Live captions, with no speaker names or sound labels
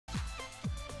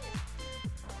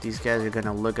These guys are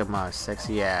gonna look at my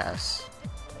sexy ass.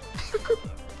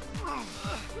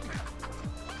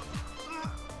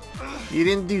 You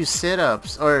didn't do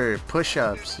sit-ups or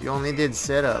push-ups. You only did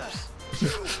sit-ups.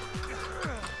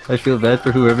 I feel bad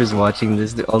for whoever's watching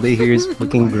this. All they hear is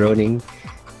fucking groaning.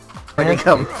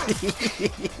 How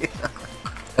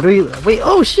do we... Wait,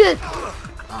 oh shit!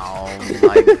 Oh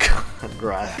my god.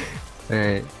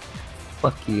 Alright.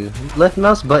 Fuck you. Left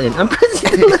mouse button. I'm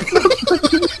pressing the left mouse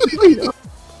button. Wait, oh.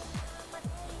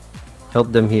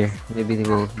 Help them here. Maybe they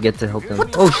will get to help them.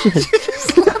 Oh shit!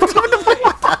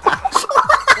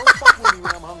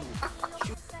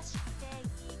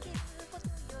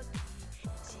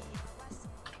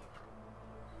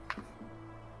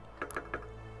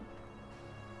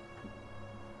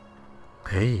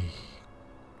 Hey.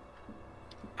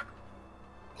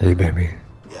 Hey baby.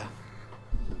 Yeah.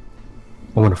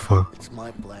 I wanna fuck. It's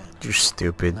my plan. You're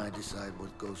stupid. And I decide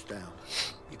what goes down.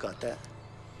 You got that?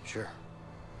 Sure.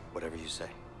 Whatever you say.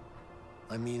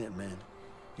 I mean it, man.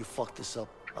 You fuck this up,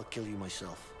 I'll kill you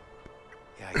myself.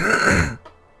 Yeah, I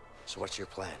So what's your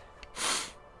plan?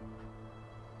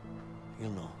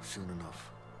 You'll know soon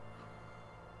enough.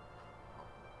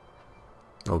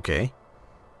 Okay.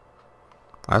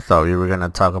 I thought we were gonna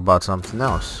talk about something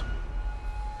else.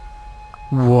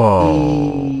 Whoa.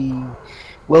 Hey.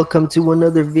 Welcome to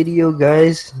another video,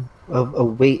 guys, of A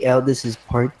Way Out. This is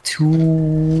part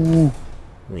 2.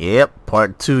 Yep,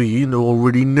 part 2. You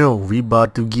already know. We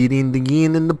about to get in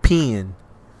again in the pen.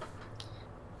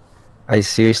 I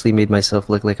seriously made myself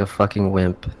look like a fucking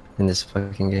wimp in this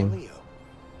fucking game. Leo,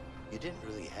 you didn't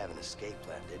really have an escape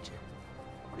plan, did you?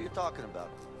 What are you talking about?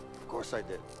 Of course I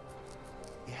did.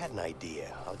 You had an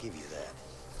idea, I'll give you that.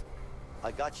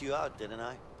 I got you out, didn't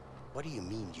I? What do you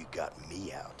mean you got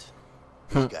me out?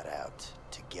 We got out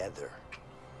together.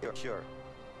 Sure.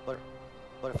 But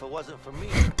if it wasn't for me...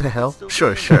 What the hell?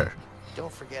 Sure.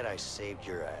 Don't forget I saved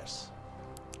your ass.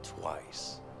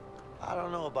 Twice. I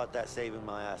don't know about that saving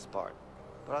my ass part.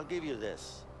 But I'll give you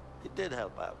this. It did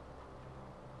help out.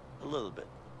 A little bit.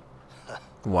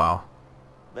 Wow.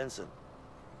 Vincent.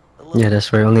 Yeah,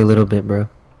 that's right. Only a little bit, bro.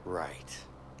 Right.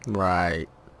 Right.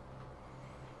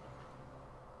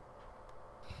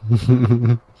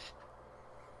 I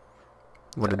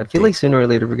feel like sooner or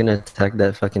later we're gonna attack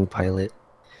that fucking pilot.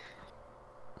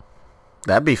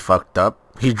 That'd be fucked up.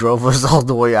 He drove us all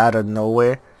the way out of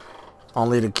nowhere,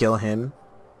 only to kill him.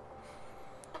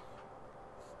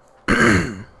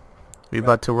 We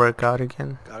about to work out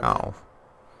again? Oh. I'll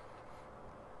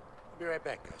be right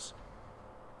back, guys.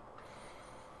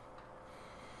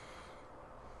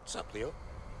 What's up, Leo?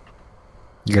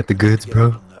 You got the goods, Get bro.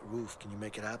 up on that roof. Can you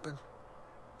make it happen?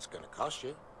 It's gonna cost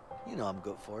you. You know I'm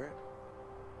good for it.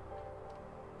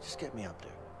 Just get me up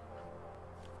there.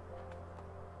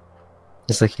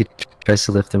 It's like he tries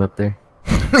to lift him up there.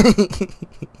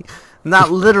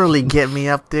 Not literally get me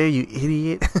up there, you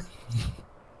idiot.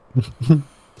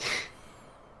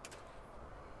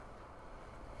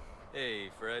 Hey,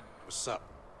 Fred. What's up?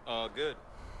 Good.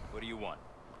 What do you want?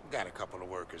 Got a couple of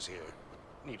workers here.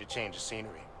 Need to change the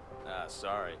scenery. Ah,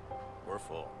 sorry. We're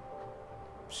full.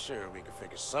 Sure, we could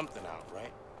figure something out,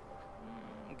 right?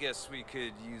 Guess we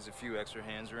could use a few extra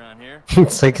hands around here.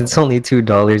 It's like it's only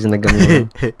 $2 in the gummy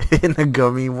worm. In a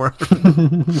gummy worm.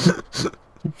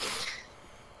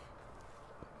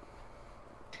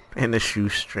 And a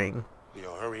shoestring.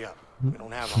 Leo, hurry up. We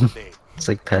don't have all day. It's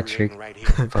like Patrick. Right here.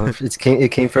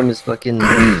 It came from his fucking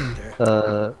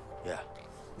Yeah.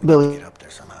 belly. Get up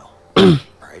there somehow.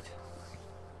 Right?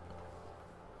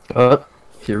 Oh,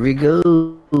 here we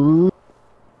go.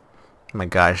 My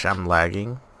gosh, I'm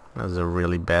lagging. That was a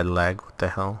really bad lag. What the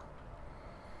hell?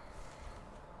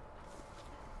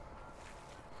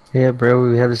 Yeah, bro,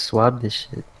 we have to swab this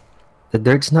shit. The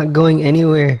dirt's not going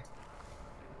anywhere.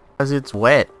 Because it's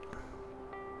wet.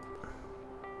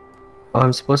 Oh,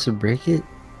 I'm supposed to break it?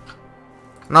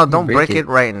 No, don't break it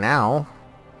right now.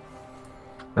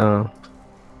 Oh. I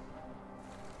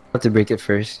have to break it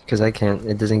first, because I can't.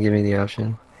 It doesn't give me the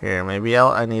option. Here, maybe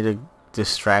I need to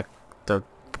distract the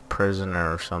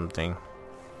prisoner or something.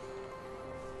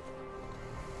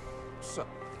 So,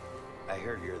 I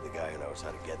heard you're the guy who knows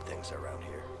how to get things around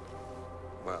here.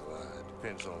 Well, it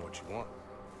depends on what you want.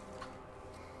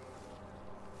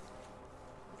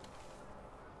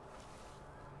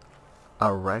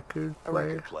 A record A player?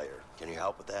 record player. Can you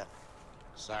help with that?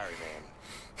 Sorry, man.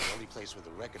 The only place with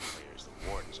a record player is the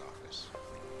warden's office.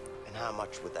 And how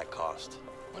much would that cost?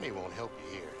 Money won't help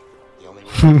you here. The only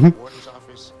way to the warden's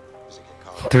office is to get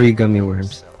caught. 3 gummy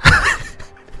worms.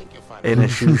 In a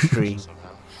shoestring.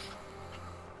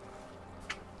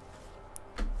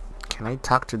 Can I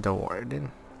talk to the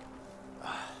warden?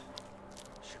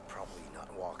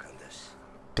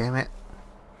 Damn it.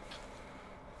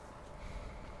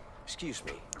 Excuse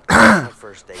me. My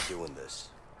first day doing this.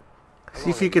 See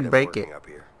if you can break it. Up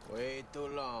here. Way too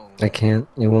long. I can't.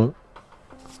 It won't.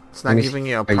 It's not giving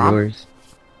you a Are prompt. yours?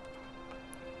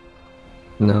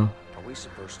 No. Are we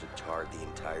supposed to tar the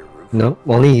entire roof? No.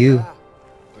 Only you. Yeah,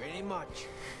 pretty much.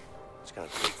 It's gonna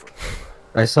take forever.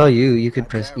 I saw you. You could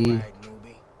press E.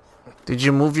 Did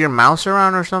you move your mouse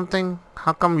around or something?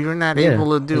 How come you're not Yeah, able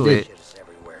to I do did. it? Shit is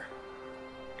everywhere.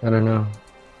 I don't know.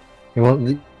 It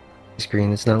won't.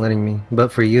 Screen. It's not letting me.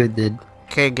 But for you, it did.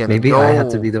 Okay, again. Maybe go. I have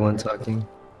to be the one talking.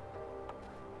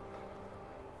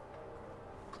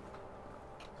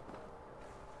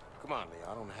 Come on, Leo.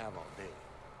 I don't have all day.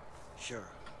 Sure.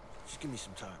 Just give me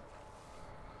some time.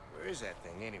 Where is that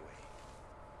thing anyway?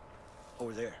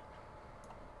 Over there.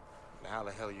 Now how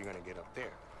the hell are you gonna get up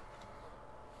there?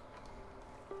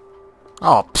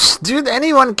 Oh, psst, dude,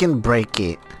 anyone can break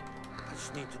it. I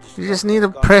just need to You just need to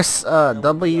press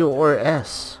W or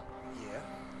S.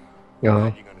 Yeah? Oh. How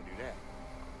you gonna do that?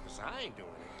 'Cause I ain't doing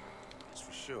it. That's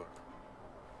for sure.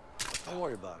 Don't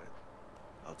worry about it.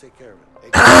 I'll take care of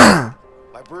it. Hey,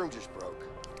 My broom just broke.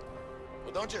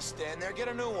 Well, don't just stand there. Get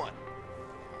a new one.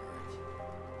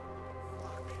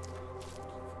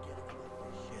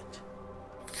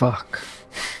 Fuck.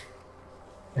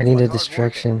 I need a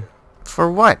distraction. For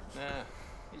what? Nah,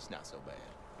 he's not so bad.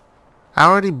 I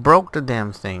already broke the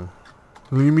damn thing.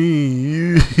 What do you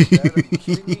mean?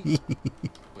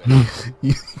 Well,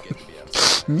 you get to be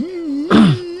outside.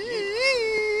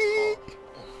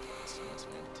 Sounds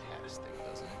fantastic,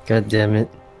 doesn't it? God damn it.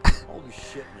 holy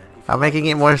shit, man. If I'm making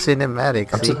it more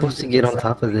cinematic. I'm See? supposed to get on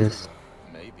top of this.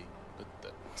 Maybe, but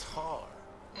the tar.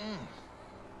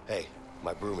 Hey,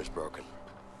 my broom is broken.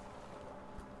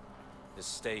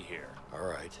 Just stay here. All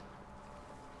right.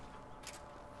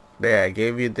 There, I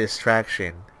gave you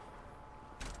distraction.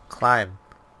 Climb.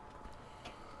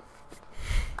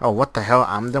 Oh, what the hell?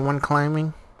 I'm the one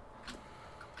climbing?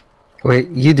 Wait,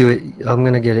 you do it. I'm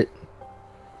gonna get it.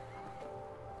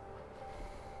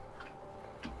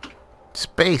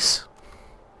 Space.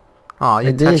 Oh, you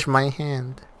I did. touched my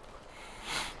hand.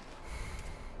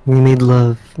 We made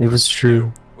love. It was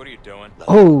true. What are you doing?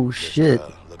 Oh Just, shit.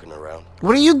 looking around.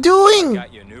 What are you doing?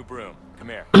 Got you a new broom. Come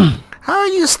here. How are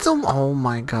you still? Oh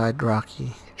my god,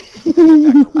 Rocky.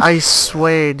 I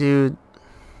swear, dude.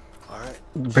 All right.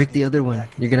 Break the other one.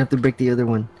 You're gonna have to break the other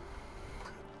one.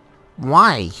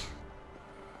 Why?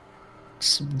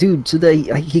 Dude, so that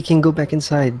he can go back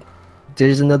inside.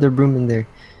 There's another broom in there.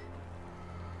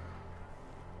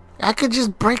 I could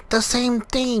just break the same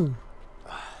thing.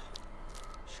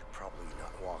 Should probably not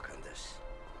walk on this.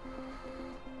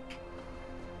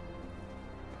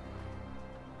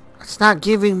 It's not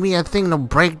giving me a thing to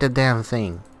break the damn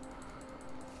thing.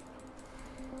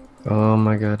 Oh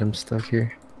my god, I'm stuck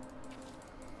here.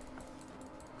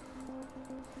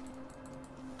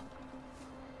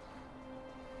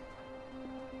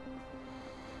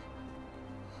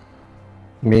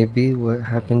 Maybe what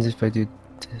happens if I do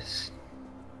this?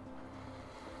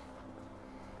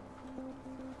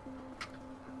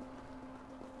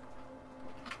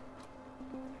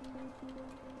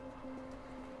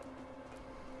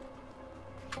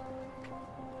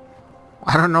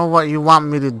 I don't know what you want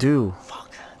me to do.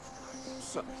 Fuck.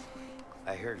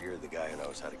 I heard you're the guy who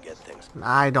knows how to get things.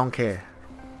 I don't care.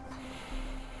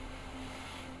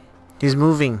 He's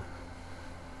moving.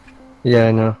 Yeah,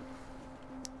 I know.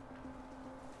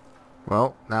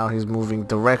 Well, now he's moving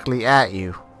directly at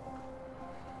you.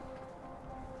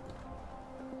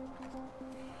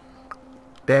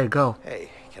 There you go. Hey,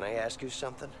 can I ask you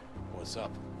something? What's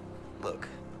up? Look,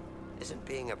 isn't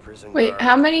being a prison Wait, guard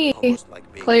how many almost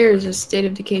like being players a is State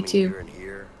of Decay coming 2? here and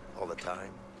here all the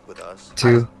time with us?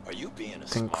 2. Are you being a I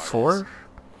think smartass? 4.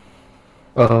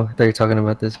 Oh, I thought you were talking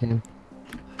about this game.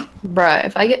 Bruh,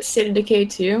 if I get State of Decay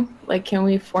 2, like, can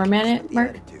we format it, The Mark?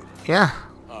 attitude. Yeah.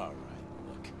 Alright,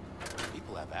 look.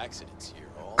 People have accidents here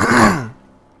all the time.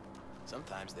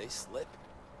 Sometimes they slip.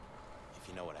 If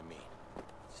you know what I mean.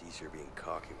 It's easier being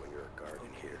cocky when you're a guard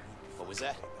in here. What was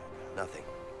that? Nothing.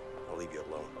 I'll leave you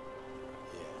alone.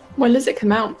 Yeah, When does it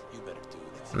come out? you better do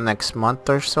that. Next month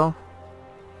or so.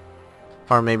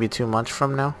 Or maybe 2 months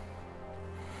from now.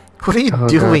 What are you Oh god,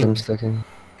 doing? I'm stuck in.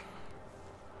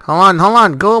 Hold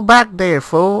on. Go back there,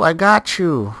 fool. I got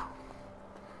you.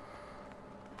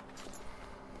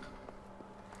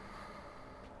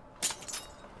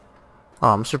 Oh,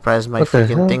 I'm surprised my What the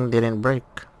freaking hell? thing didn't break.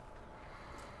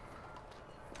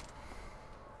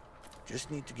 Just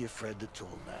need to give Fred the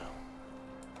tool now.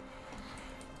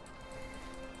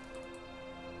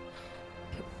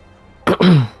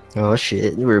 Oh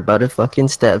shit, we're about to fucking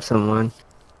stab someone.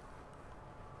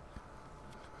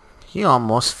 You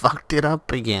almost fucked it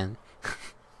up again.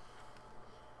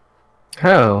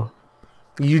 How?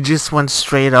 You just went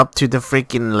straight up to the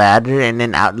freaking ladder and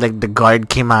then out, like the guard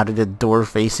came out of the door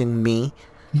facing me.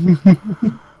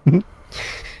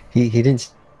 He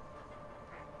didn't.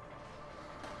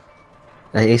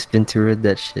 I Ace Ventura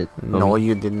that shit. No,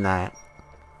 you did not.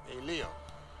 Hey, Leo.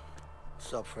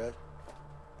 What's up, Fred?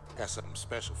 Got something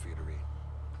special for you to read.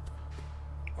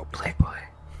 Playboy.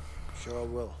 Sure I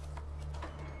will.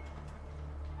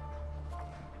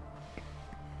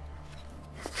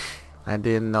 I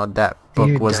didn't know that book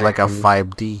Dear was like a diary.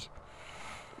 5D.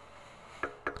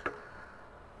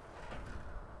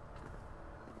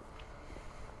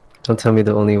 Don't tell me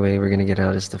the only way we're gonna get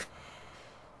out is the.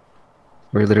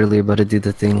 We're literally about to do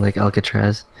the thing like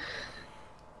Alcatraz.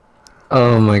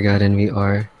 Oh my god, and we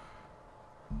are.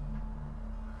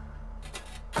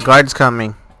 Guards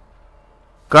coming.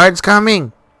 Guards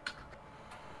coming.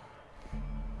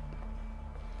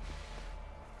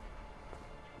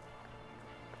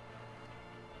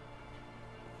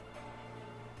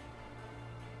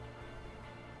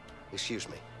 Excuse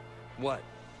me. What?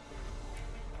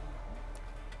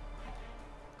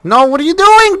 No, what are you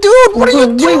doing, dude? What are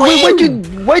you doing? Wait,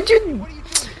 why'd you?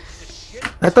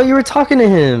 I thought you were talking to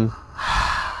him.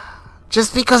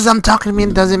 Just because I'm talking to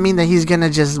him doesn't mean that he's gonna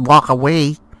just walk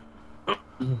away.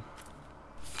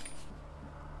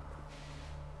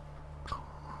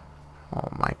 Oh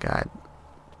my god.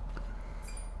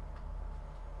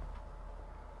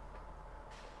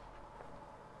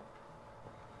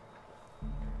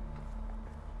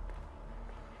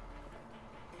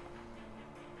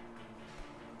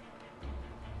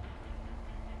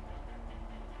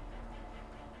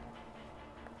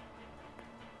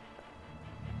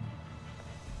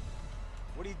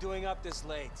 What are you doing up this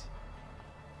late?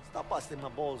 Stop busting my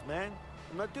balls, man.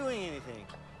 I'm not doing anything.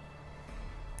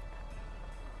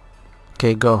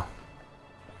 Okay, go.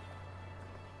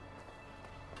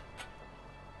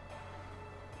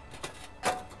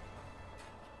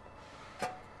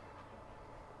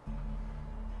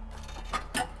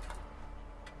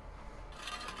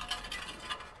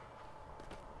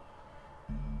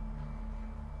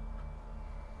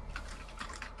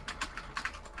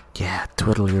 Yeah,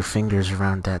 twiddle your fingers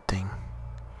around that thing.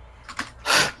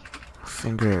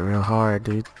 Finger it real hard,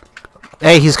 dude.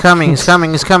 Hey, he's coming, he's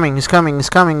coming, he's coming, he's coming, he's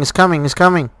coming, he's coming, he's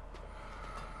coming.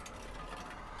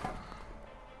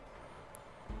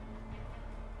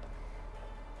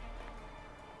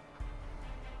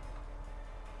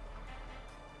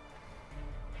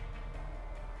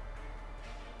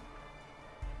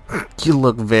 You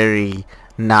look very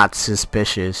not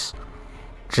suspicious.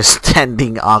 Just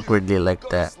standing awkwardly like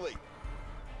that.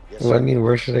 Yes, Well, I sir. mean,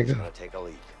 where should I go? Gonna take a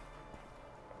leak.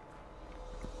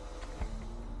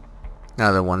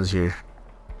 Another one's here.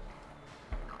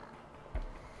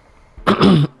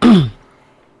 I'm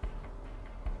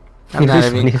It'd not be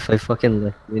funny even, if I fucking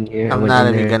left in here. and I'm went not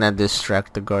in even there. gonna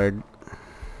distract the guard.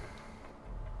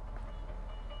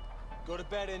 Go to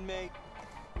bed, inmate.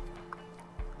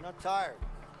 I'm not tired.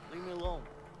 Leave me alone.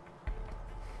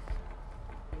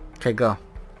 Okay, go.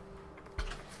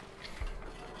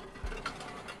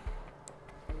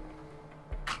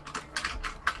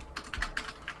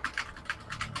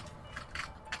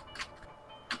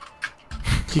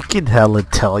 You can hella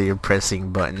tell you're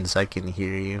pressing buttons. I can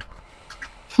hear you.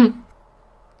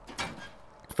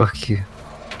 Fuck you.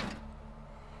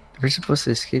 We're supposed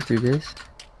to escape through this.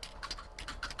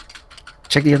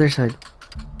 Check the other side.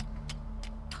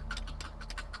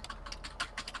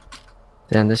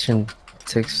 Damn, this one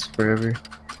takes forever.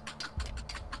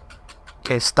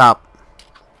 Okay, stop.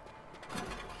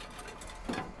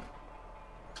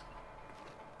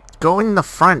 Go in the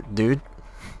front, dude.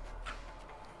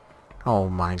 Oh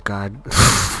my god.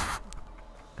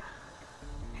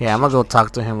 Yeah, I'm gonna go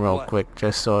talk to him real quick,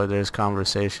 just so there's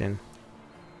conversation.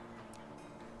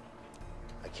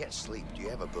 I can't sleep. Do you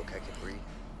have a book I can read?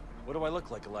 What do I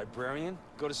look like, a librarian?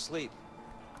 Go to sleep.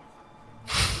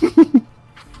 Fucking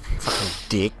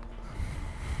dick.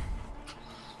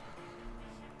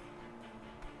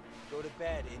 Go to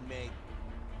bed, inmate.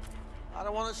 I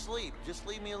don't want to sleep. Just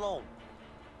leave me alone.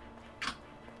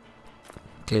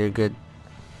 Okay, you're good.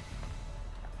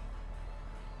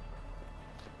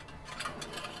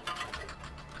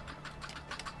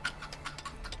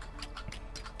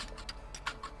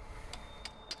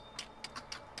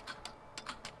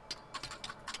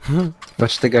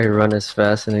 Watch the guy run as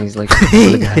fast and he's like,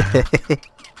 I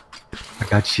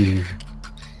got you.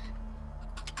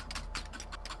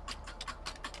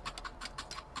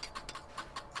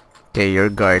 Okay, your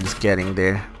guard's getting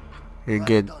there. You're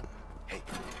good. Done. Hey,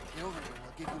 get over here and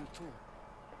I'll give you a tour.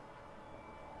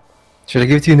 Should I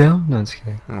give it to you now? No, I'm just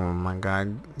kidding. Oh my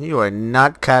god. You are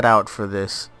not cut out for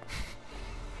this.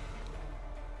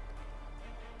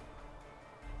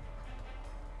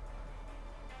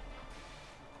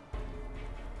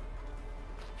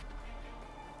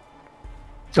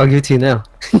 I'll give it to you now.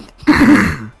 Go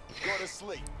to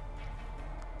sleep.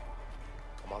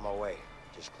 I'm on my way.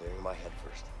 Just clearing my head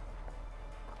first.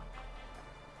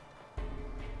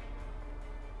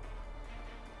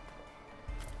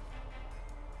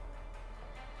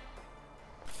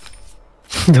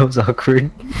 That was awkward.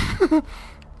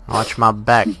 Watch my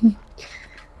back.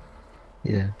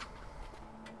 Yeah.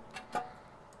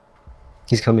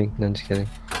 He's coming. No, I'm just kidding.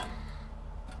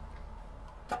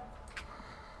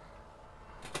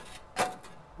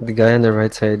 The guy on the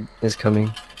right side is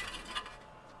coming.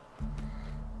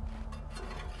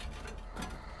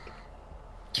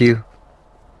 Q.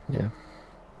 Yeah.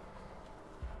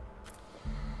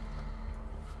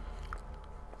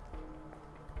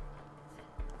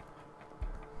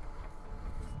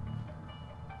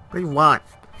 What do you want?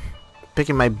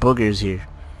 Picking my boogers here.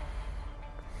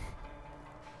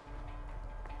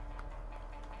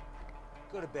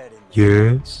 Go to bed in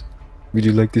there. Yes. Would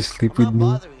you like to sleep I'm with not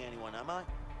me? bothering anyone, am I?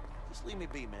 Just leave me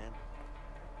be, man.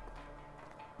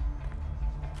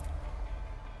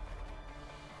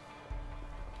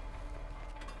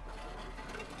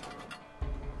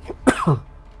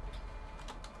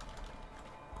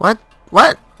 What?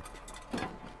 What?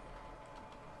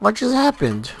 What just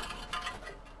happened?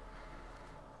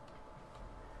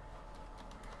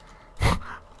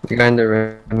 The guy in the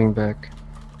right coming back.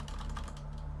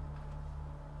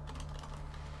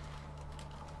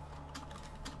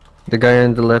 The guy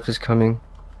on the left is coming.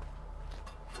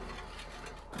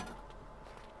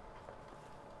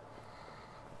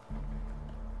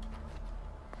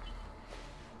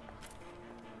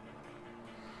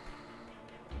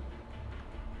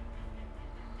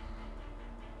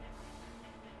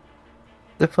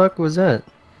 The fuck was that?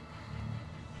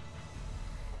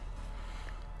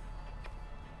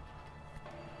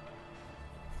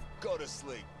 Go to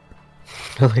sleep.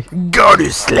 Like, Go to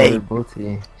they're sleep. both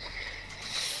here.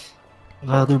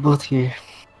 Wow, they're both here.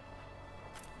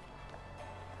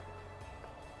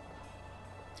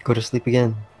 Go to sleep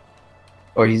again.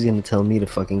 Or he's gonna tell me to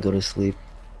fucking go to sleep.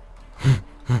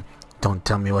 Don't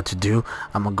tell me what to do.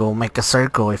 I'm gonna go make a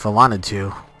circle if I wanted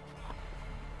to.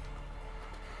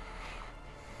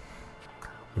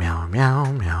 Meow,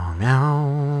 meow, meow,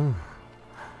 meow.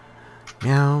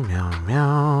 Meow, meow,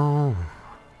 meow.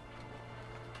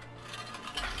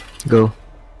 Go.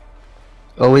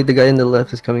 Oh wait, the guy in the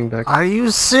left is coming back. Are you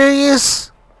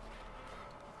serious?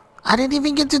 I didn't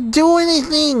even get to do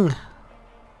anything.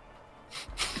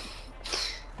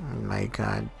 Oh my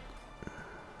god.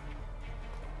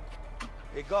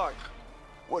 Hey, guard.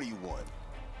 What do you want?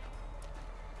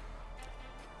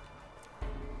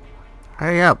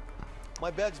 Hurry up. My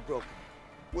bed's broken.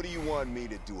 What do you want me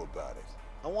to do about it?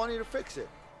 I want you to fix it.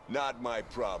 Not my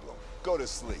problem. Go to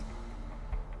sleep.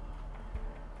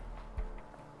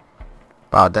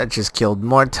 Wow, that just killed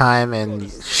more time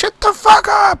and shut the fuck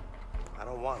up! I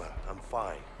don't wanna. I'm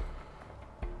fine.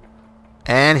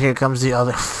 And here comes the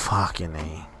other fucking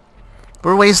A.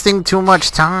 We're wasting too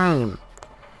much time.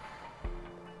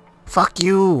 Fuck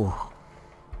you.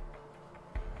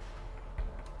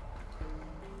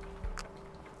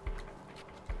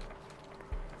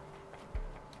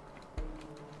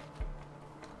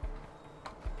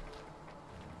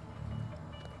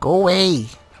 Go away.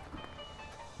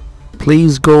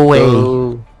 Please go away.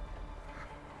 Go.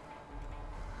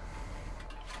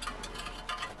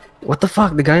 What the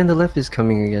fuck? The guy on the left is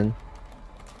coming again.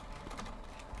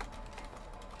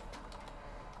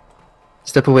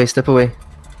 Step away, step away.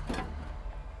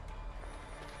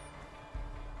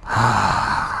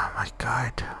 Oh my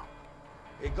god.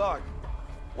 Hey, guard.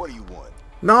 What do you want?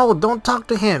 No, don't talk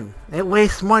to him. It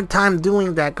wastes more time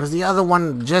doing that because the other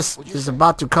one just What'd you is say?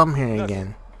 about to come here Nothing.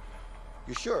 again.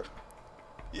 You sure?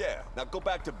 Yeah, now go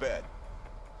back to bed.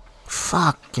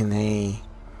 Fucking A.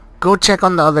 Go check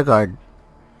on the other guard.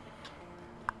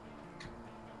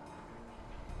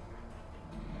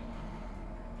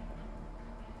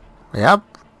 Yep.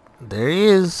 There he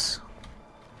is.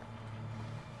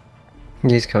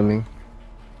 He's coming.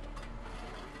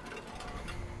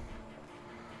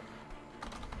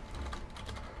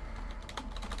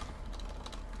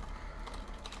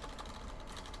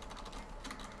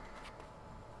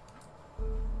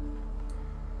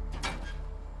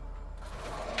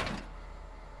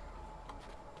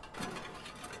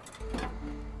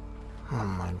 Oh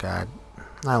my god.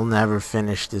 I'll never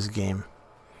finish this game.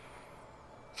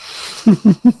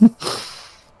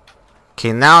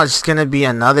 Okay, now it's gonna be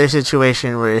another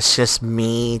situation where it's just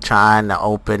me trying to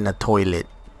open a toilet.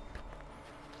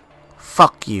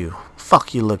 Fuck you.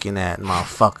 Fuck you looking at,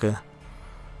 motherfucker.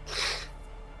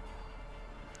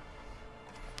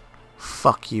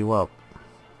 Fuck you up.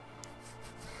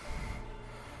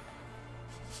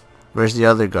 Where's the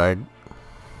other guard?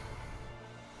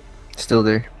 Still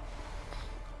there.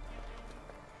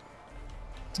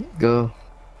 Go.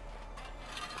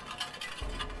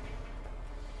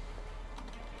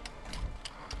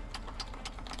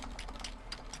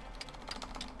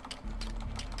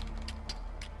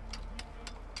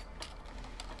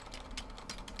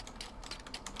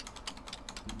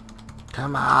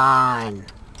 Come on.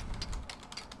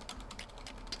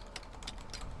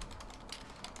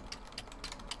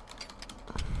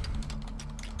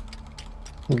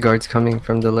 Guards coming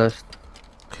from the left.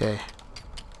 Okay.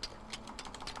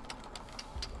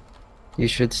 You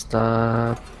should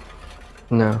stop.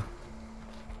 No.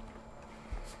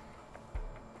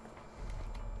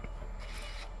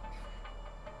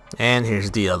 And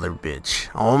here's the other bitch.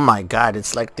 Oh my god,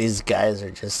 it's like these guys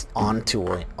are just onto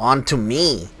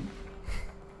me.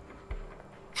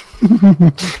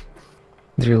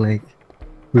 They're like,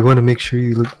 we want to make sure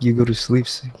you go to sleep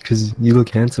because you look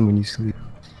handsome when you sleep.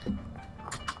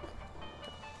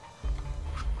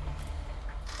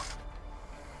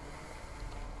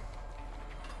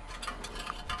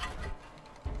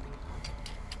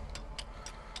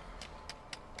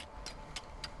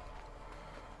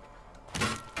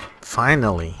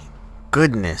 Finally.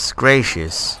 Goodness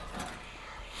gracious.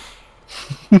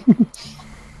 Hey,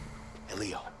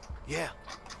 Leo. Yeah,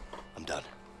 I'm done.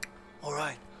 all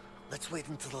right. Let's wait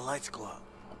until the lights go out.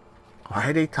 Why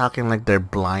are they talking like they're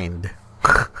blind?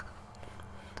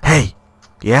 Hey!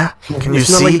 Yeah? Can you It's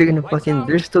not see? like they're gonna fucking.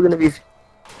 They're still gonna be.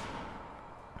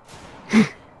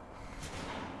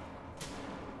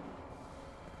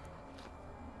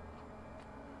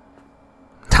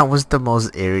 That was the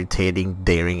most irritating,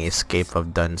 daring escape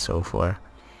I've done so far.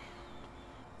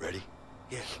 Ready?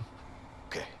 Yeah.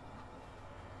 Okay.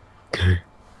 Okay.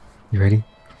 You ready?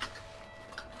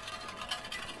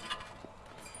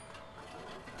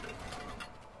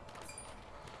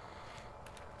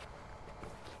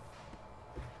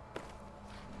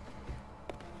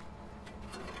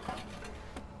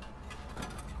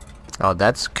 Oh,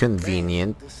 that's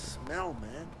convenient. The smell,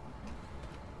 man.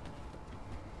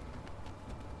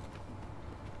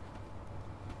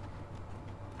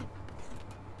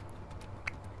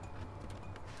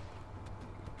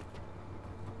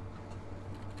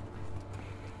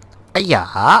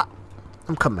 Yeah,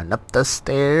 I'm coming up the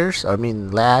stairs. I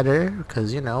mean ladder,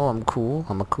 because you know I'm cool.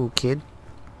 I'm a cool kid.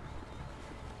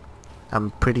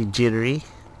 I'm pretty jittery.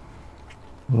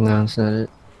 No, that's not it.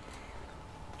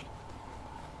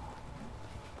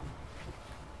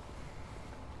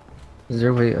 Is there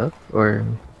a way up or?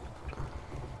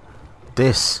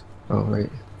 This. Oh right.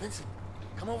 Vincent,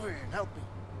 come over here and help me.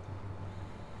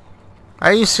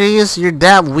 Are you serious? You're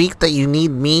that weak that you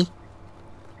need me?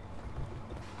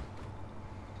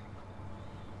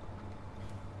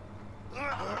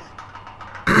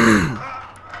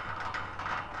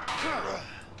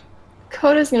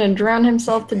 Coda's gonna drown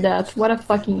himself to death. What a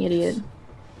fucking idiot.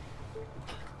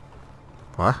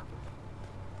 What?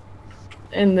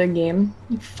 In the game.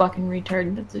 You fucking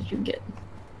retard. That's what you get.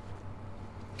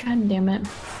 God damn it.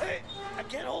 Hey, I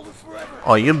can't hold it forever.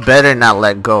 Oh, you better not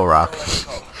let go, Rocky.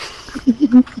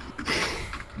 Can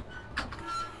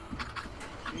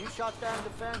you shut down the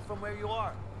fan from where you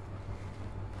are?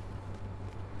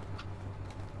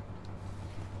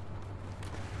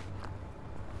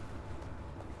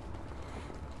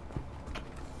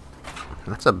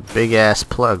 That's a big ass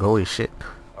plug. Holy shit.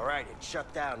 All right, it's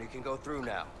shut down. You can go through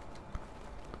now.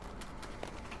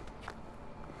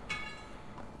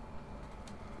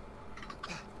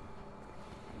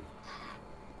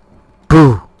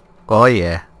 Boo. Oh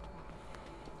yeah.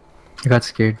 I got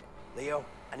scared. Leo,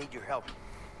 I need your help.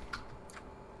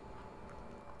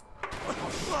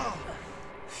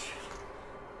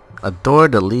 A door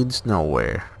that leads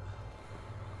nowhere.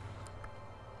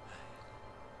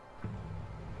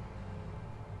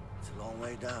 It's a long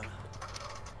way down.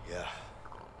 Yeah.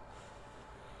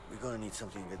 We're gonna need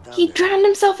something to get down He there. drowned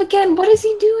himself again. What is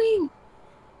he doing?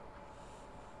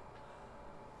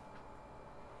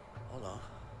 Hold on.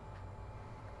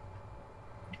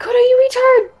 Coda, you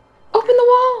retard! Open the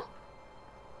wall!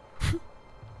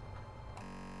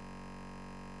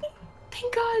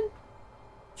 Thank God.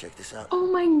 Check this out. Oh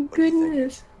my What do you think?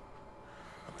 goodness.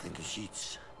 I'm thinking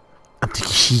sheets. I'm the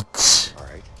sheets. All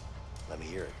right. Let me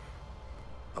hear it.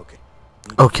 Okay.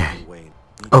 Need to Okay. find a way-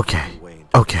 need to Okay. find a way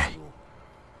into Okay. this room.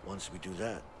 Once we do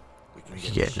that, We can You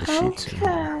get get the the sheets in here.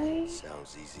 Okay.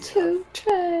 Sounds easy enough. To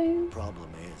try. Problem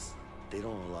is, they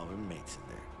don't allow inmates in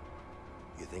there.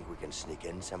 You think we can sneak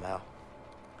in somehow?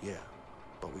 Yeah,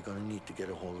 but we're gonna need to get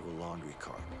a hold of a laundry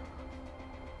cart.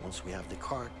 Once we have the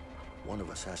cart, one of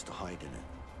us has to hide in it.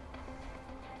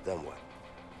 Then what?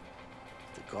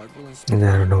 The guard will inspect And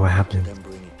I don't know what it, happened. then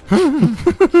bring it to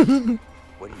us.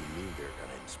 What do you mean they're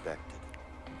gonna inspect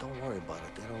it? Don't worry about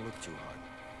it, they don't look too hard.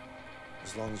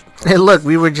 As long as we Hey, look,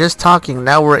 we were just talking.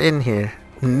 Now we're in here.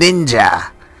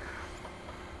 Ninja.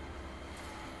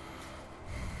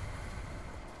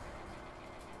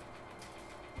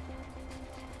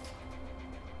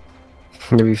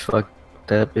 It'd be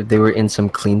fucked up if they were in some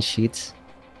clean sheets,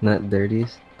 not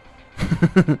dirties.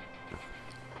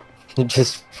 You're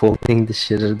just folding the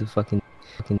shit out of the fucking.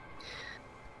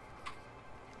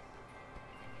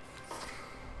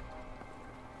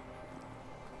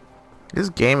 This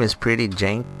game is pretty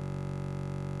jank.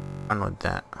 On with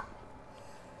that.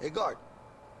 Hey, guard,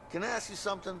 can I ask you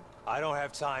something? I don't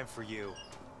have time for you.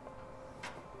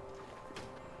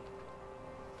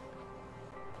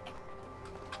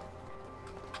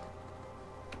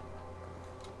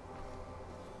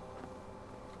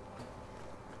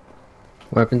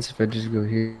 What happens if I just go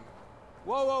here?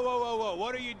 Whoa, whoa, whoa, whoa, whoa.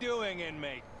 What are you doing,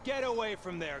 inmate? Get away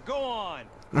from there. Go on.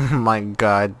 Oh my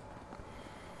god.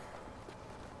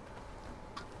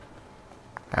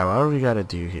 Alright, what do we gotta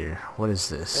do here? What is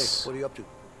Hey, this? what are you up to?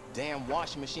 Damn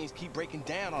washing machines keep breaking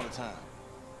down all the time.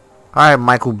 Alright,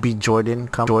 Michael B. Jordan,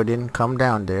 come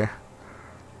down there.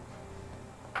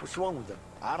 What's wrong with them?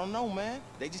 I don't know, man.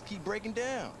 They just keep breaking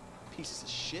down. Pieces of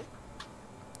shit.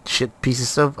 Shit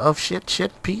pieces of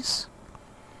shit piece.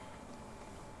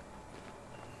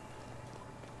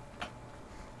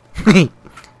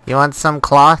 You want some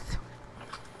cloth?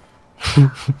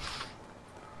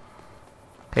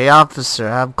 Hey officer,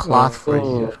 I have cloth for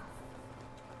you.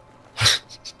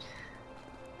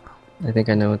 I think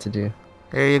I know what to do.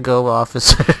 There you go,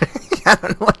 officer. I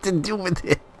don't know what to do with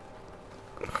it.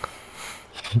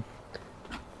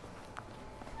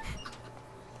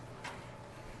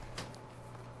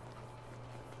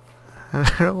 I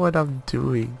don't know what I'm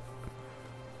doing.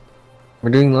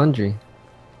 We're doing laundry.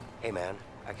 Hey man,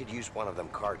 I could use one of them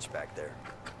carts back there.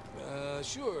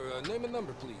 Sure. Name and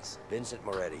number, please. Vincent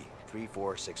Moretti,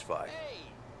 3465. Hey,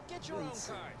 get your own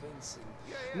card. Vincent.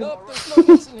 Nope, there's no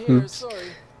Vincent here. Oops.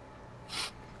 Sorry.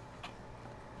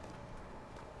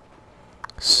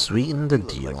 Sweeten the You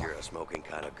look deal. like you're a smoking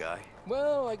kind of guy.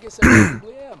 Well, I guess I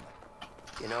probably am.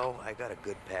 You know, I got a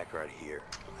good pack right here.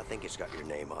 I think it's got your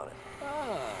name on it.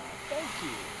 Ah, thank you.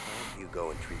 Why don't you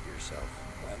go and treat yourself?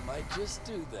 I might just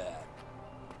do that.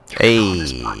 Hey.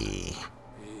 Here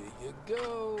you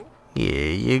go.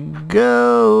 Here you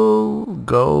go.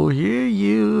 Go here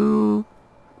you.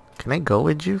 Can I go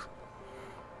with you?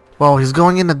 Whoa, he's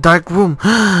going in the dark room.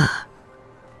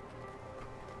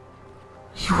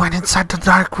 He went inside the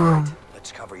dark room.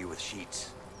 Let's cover you with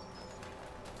sheets.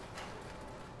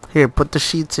 Here, put the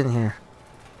sheets in here.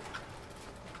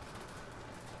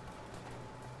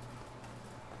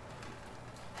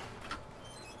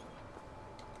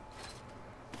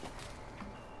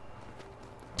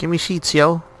 Give me sheets,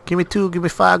 yo. Give me 2, give me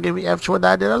 5, give me extra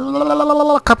that.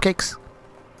 Cupcakes.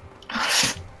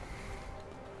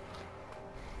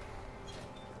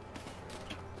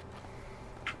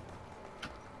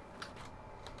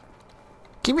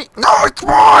 Give me. No, it's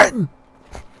mine!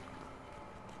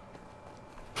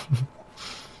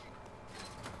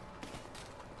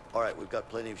 Alright, we've got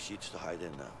plenty of sheets to hide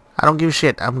in now. I don't give a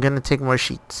shit. I'm gonna take more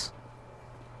sheets.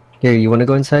 Here, you want to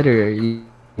go inside or you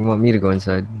want me to go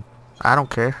inside? I don't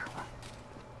care.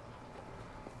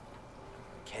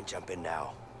 Can't jump in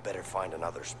now. Better find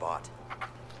another spot.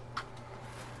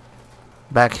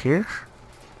 Back here?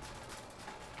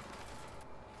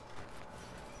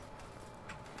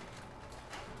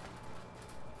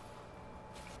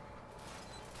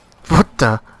 What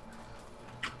the?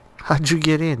 How'd you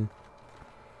get in?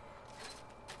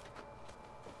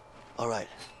 Alright,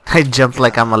 I jumped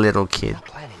like I'm a little kid. I'm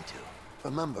planning to.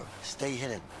 Remember, stay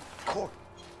hidden. Court.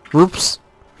 Whoops.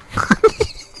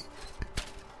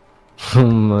 Oh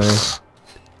my.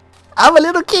 I'm a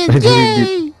little kid,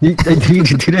 yay! I need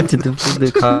to do that to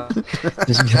the cop.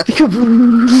 Just be like,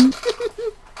 peekaboo.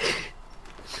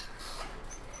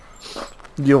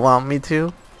 You want me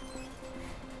to?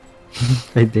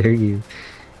 I dare you.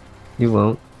 You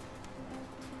won't.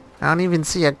 I don't even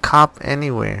see a cop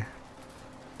anywhere.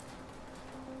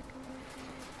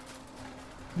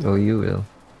 Oh, you will.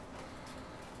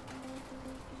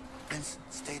 Vincent,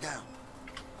 stay down.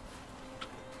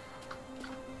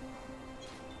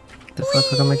 The fuck?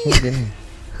 How come I can't get in?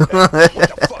 What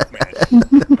the fuck, man?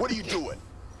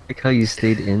 how you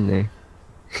stayed in there.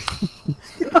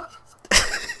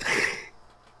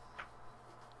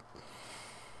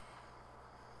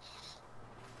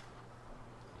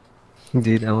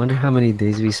 Dude, I wonder how many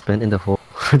days we spent in the hole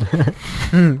for that.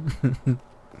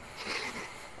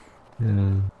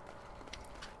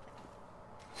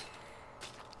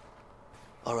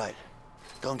 All right,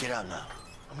 don't get out now.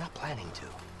 I'm not planning to.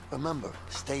 Remember,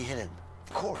 stay hidden.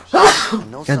 Of course. And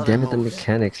no God damn sudden it, the moves.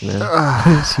 mechanics, man.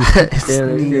 It's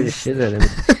Damn, they scared the sneezed. shit out of me.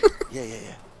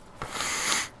 Yeah.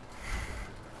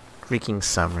 Freaking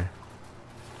summer.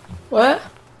 What?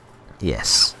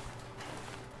 Yes.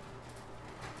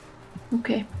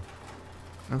 Okay.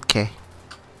 Okay.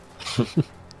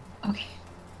 Okay.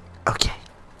 Okay.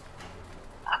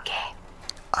 Okay.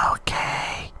 Okay.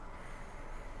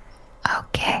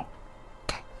 Okay.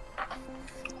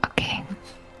 Okay.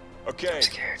 Okay,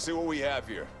 see what we have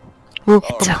here. Whoop.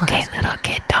 It's okay, little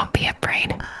kid. Don't be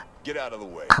afraid. Get out of the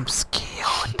way. I'm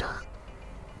scared.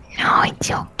 No, it's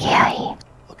okay.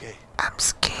 Okay. I'm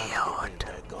scared.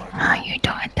 No, you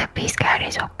don't have to be scared.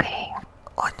 It's okay.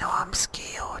 Oh no, I'm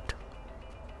scared.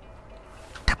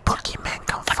 The boogeyman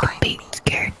come find Be me.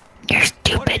 scared. You're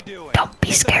stupid. Don't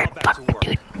be scared, fucker,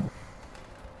 dude.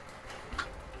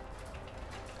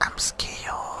 I'm scared.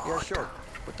 Yeah, sure.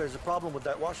 But there's a problem with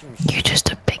that washing machine. You're just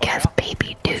a big ass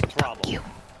baby, dude. Fuck you.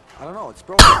 I don't know, it's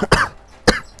broken.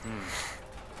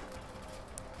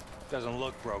 Doesn't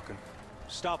look broken.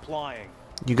 Stop lying.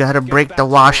 You gotta Get break back the to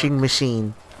washing work.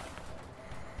 machine.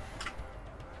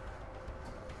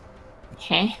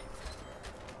 Huh?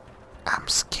 I'm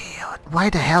scared. Why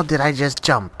the hell did I just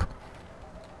jump?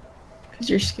 Because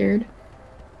you're scared.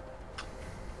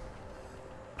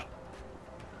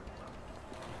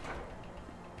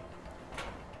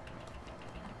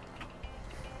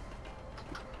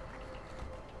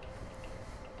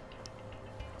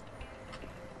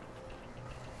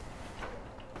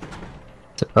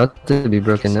 It's about to be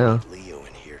broken now. Leo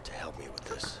in here to help me with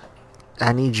this.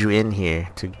 I need you in here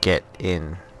to get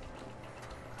in.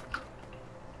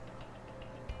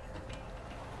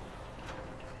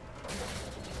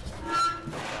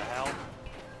 The hell?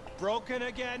 Broken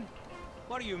again?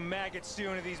 What are you maggots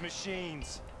doing to these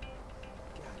machines?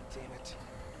 God damn it.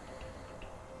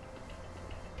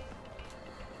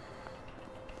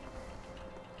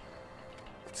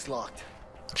 It's locked.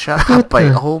 Shut up,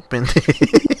 I opened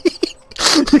it.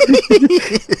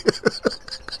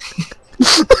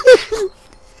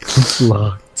 It's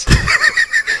locked.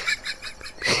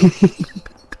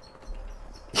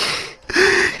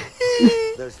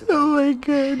 There's the Oh gun. my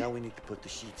god. Now we need to put the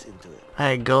sheets into it.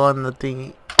 Alright, go on the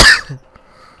thingy.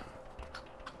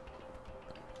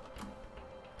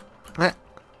 What?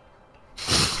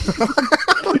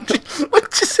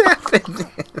 What just happened?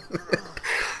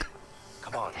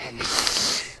 Come on, hand me.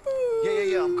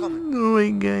 Yeah, I'm coming. Oh my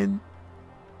god.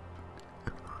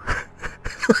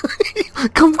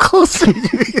 Come closer.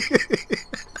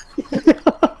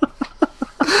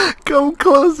 Come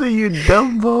closer, you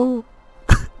Dumbo.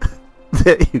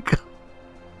 There you go.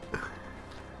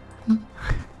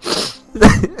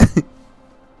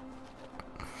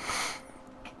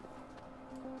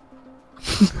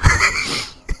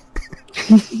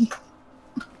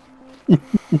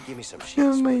 Give me some sheets. Oh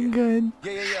will my you? god.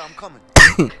 Yeah, I'm coming.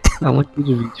 I want you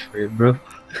to reach for it, bro.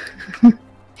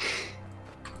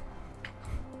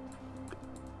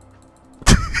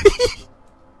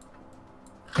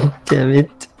 Damn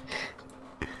it.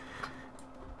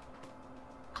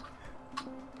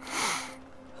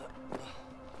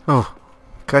 Oh,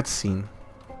 cutscene.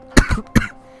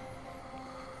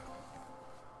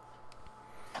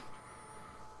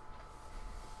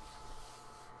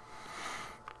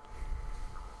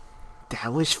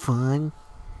 That was fun.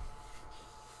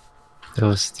 That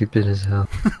was stupid as hell.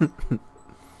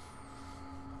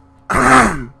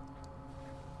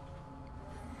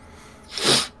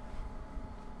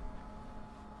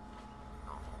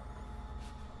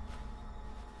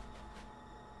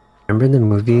 Remember the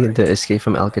movie, The Escape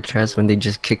from Alcatraz, when they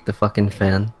just kicked the fucking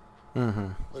fan? Mm-hmm.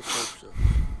 Let's hope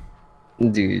so.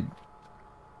 Dude.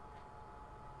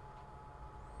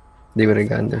 They would have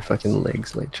gotten their fucking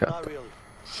legs like chopped. Not really.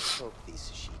 Hope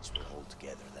these sheets will hold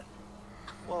together then.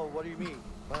 Well, what do you mean?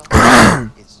 Well,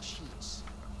 It's sheets,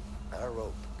 not a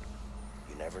rope.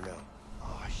 You never know.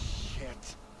 oh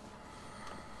shit.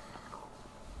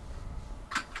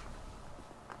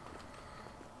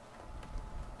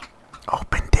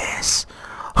 Open this.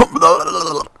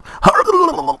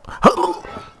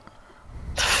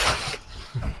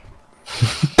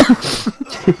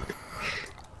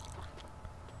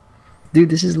 Dude,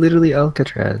 this is literally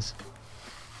Alcatraz.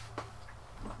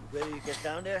 You ready to get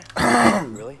down there?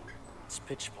 Really? It's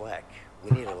pitch black.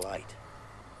 We need a light.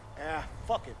 Yeah,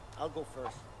 fuck it. I'll go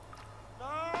first.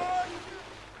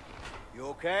 You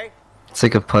okay? It's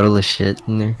like a puddle of shit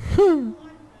in there.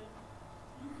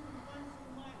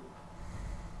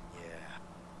 Yeah.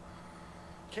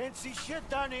 Can't see shit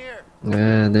down here.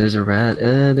 There's a rat.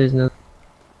 There's no.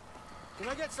 Can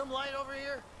I get some light over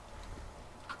here?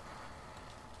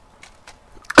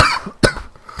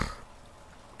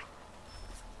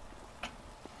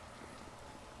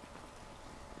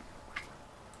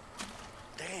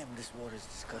 Damn, this water's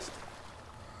disgusting.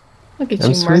 Look at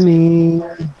I'm you, Mark. swimming.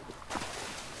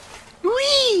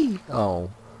 Whee! Oh.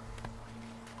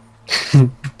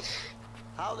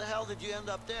 How the hell did you end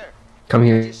up there? Come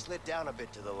here. Just slid down a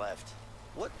bit to the left.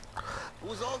 What? It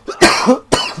was all dark.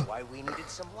 That's why we needed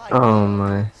some light. Oh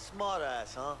my. Smart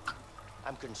ass, huh?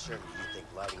 I'm concerned you think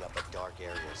lighting up a dark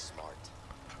area is smart.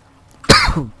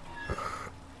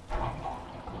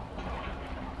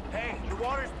 Hey, the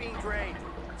water's being drained.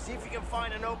 See if you can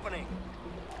find an opening.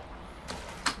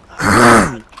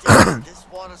 Damn, this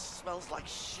water smells like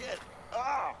shit.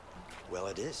 Ah! Well,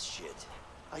 it is shit.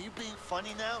 Are you being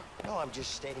funny now? No, I'm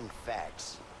just stating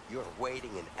facts. You're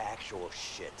wading in actual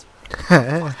shit.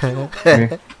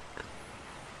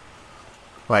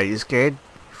 Why, are you scared?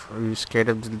 Are you scared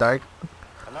of the dark?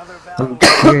 Another I'm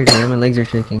valve. scared, man. My legs are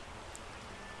shaking.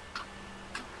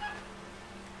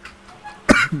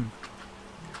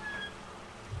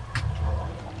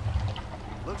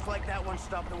 Looks like that one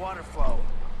stopped the water flow.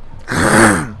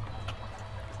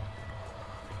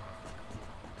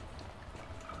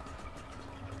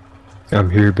 I'm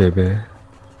here, baby.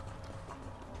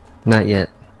 Not yet.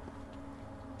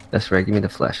 That's right. Give me the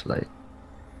flashlight.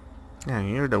 Yeah,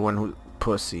 you're the one who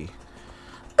pussy.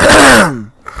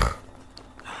 Locked.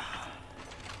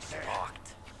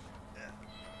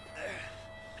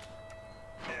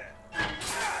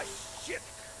 Shit.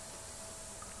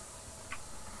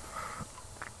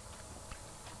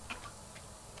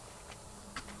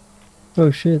 Oh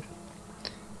shit.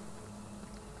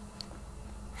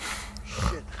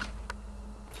 Shit.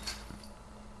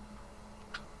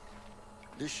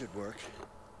 This should work.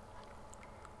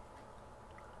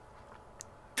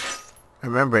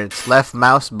 Remember, it's left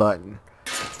mouse button.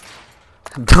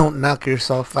 Don't knock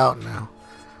yourself out now.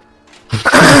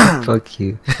 Fuck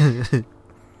you.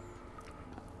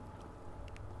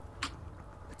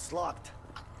 It's locked.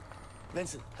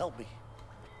 Vincent, help me.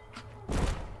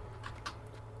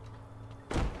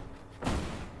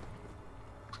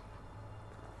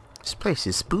 This place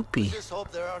is spoopy. Just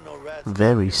hope there are no rats.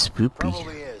 Very spoopy.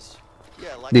 Probably is.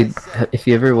 Yeah, like Dude, I said, if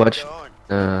you ever hope watch there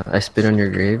aren't. I Spit on Your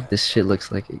Grave, this shit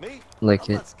looks like it. Me? Like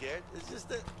I'm it. not scared. It's just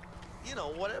that, you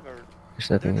know, whatever. There's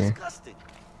They're nothing here. disgusting.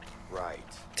 Right.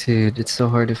 Dude, it's so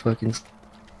hard to fucking.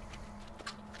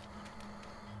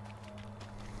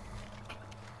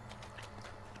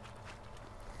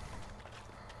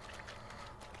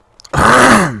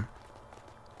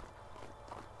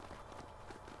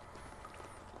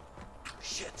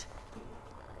 Shit.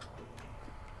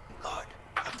 Lord,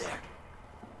 up there.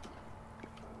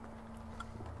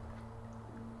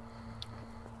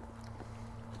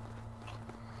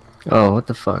 Oh, what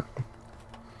the fuck?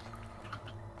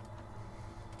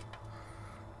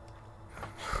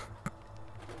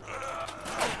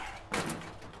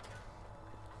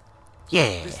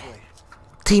 Yeah. This way.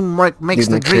 Teamwork makes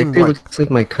Dude, my the dream character work. looks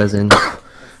like my cousin.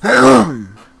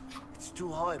 It's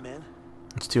too high, man.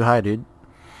 It's too high, dude.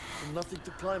 And nothing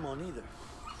to climb on either.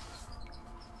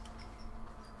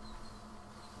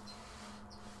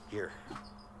 Here.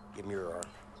 Give me your arm.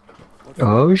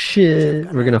 Oh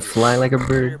shit, we're gonna fly like a Your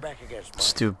bird. back against mine.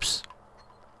 Stoops.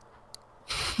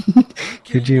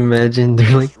 Could you imagine?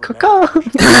 They're like, caca.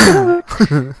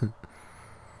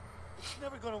 It's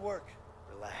never gonna work.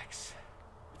 Relax.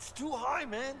 It's too high,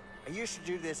 man. I used to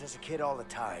do this as a kid all the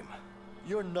time.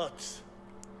 You're nuts.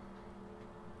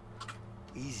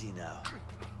 Easy now.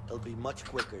 It'll be much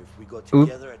quicker if we go Oop.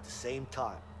 together at the same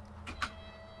time.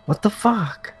 What the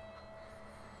fuck?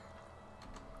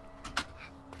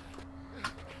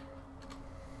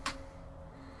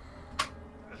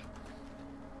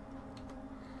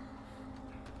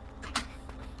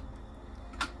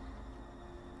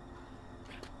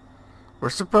 We're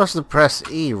supposed to press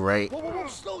E, right? Whoa, whoa, whoa,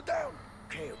 slow down.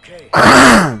 Okay, okay.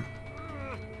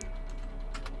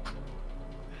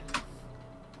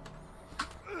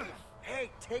 Hey,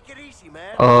 take it easy,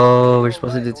 man. Oh, we're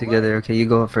supposed to do it together. Okay, you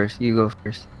go first. You go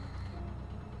first.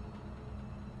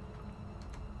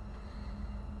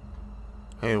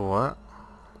 Hey, what?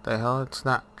 The hell? It's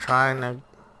not trying to.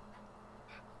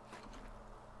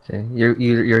 Okay,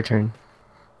 your turn.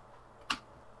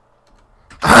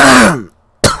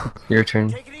 Your turn.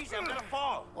 Take it easy. I'm gonna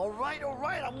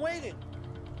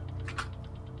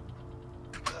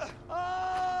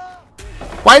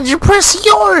Why'd you press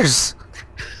yours?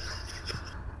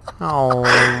 Oh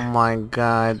my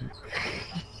god.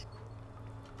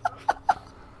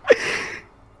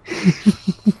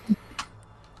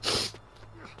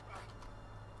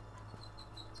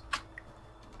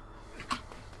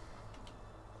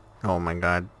 Oh my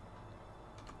god.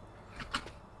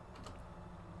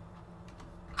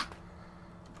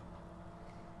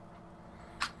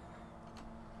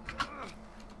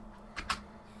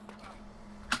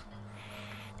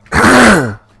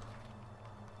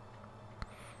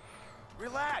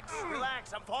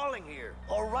 Relax, I'm falling here.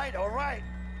 All right.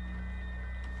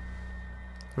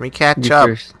 Let me catch You up.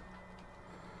 first.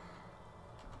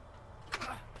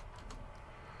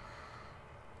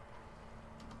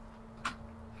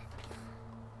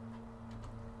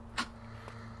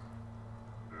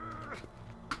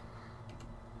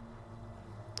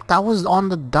 That was on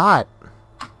the dot.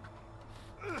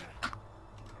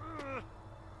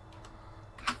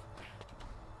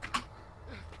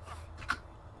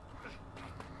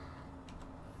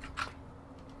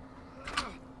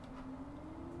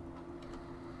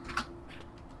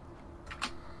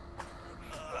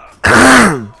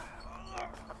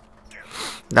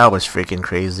 That was freaking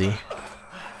crazy.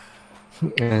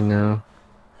 I know.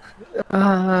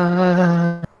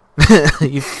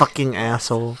 You fucking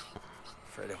asshole.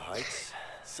 Afraid of heights?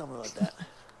 Something like that.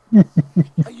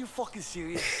 Are you fucking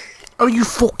serious? Are you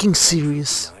fucking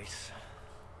serious? Nice.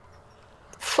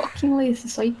 Fucking laser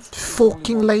sights.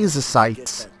 Fucking laser Get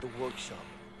sights. that, the workshop.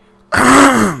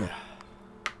 Yeah.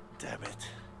 Damn it.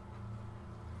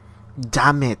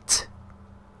 Damn it.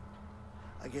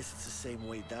 I guess it's the same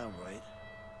way down, right?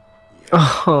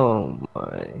 Oh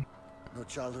my. No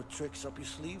childhood tricks up your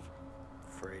sleeve?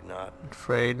 Afraid not.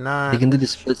 Afraid They not. can do the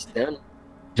splits down.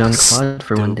 John Claude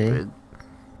for one day. Stupid.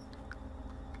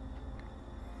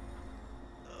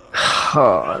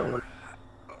 Oh, I don't want.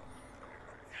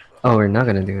 Oh, we're not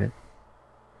gonna do it.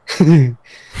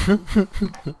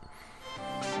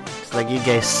 It's like you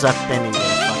guys sucked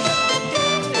anyway.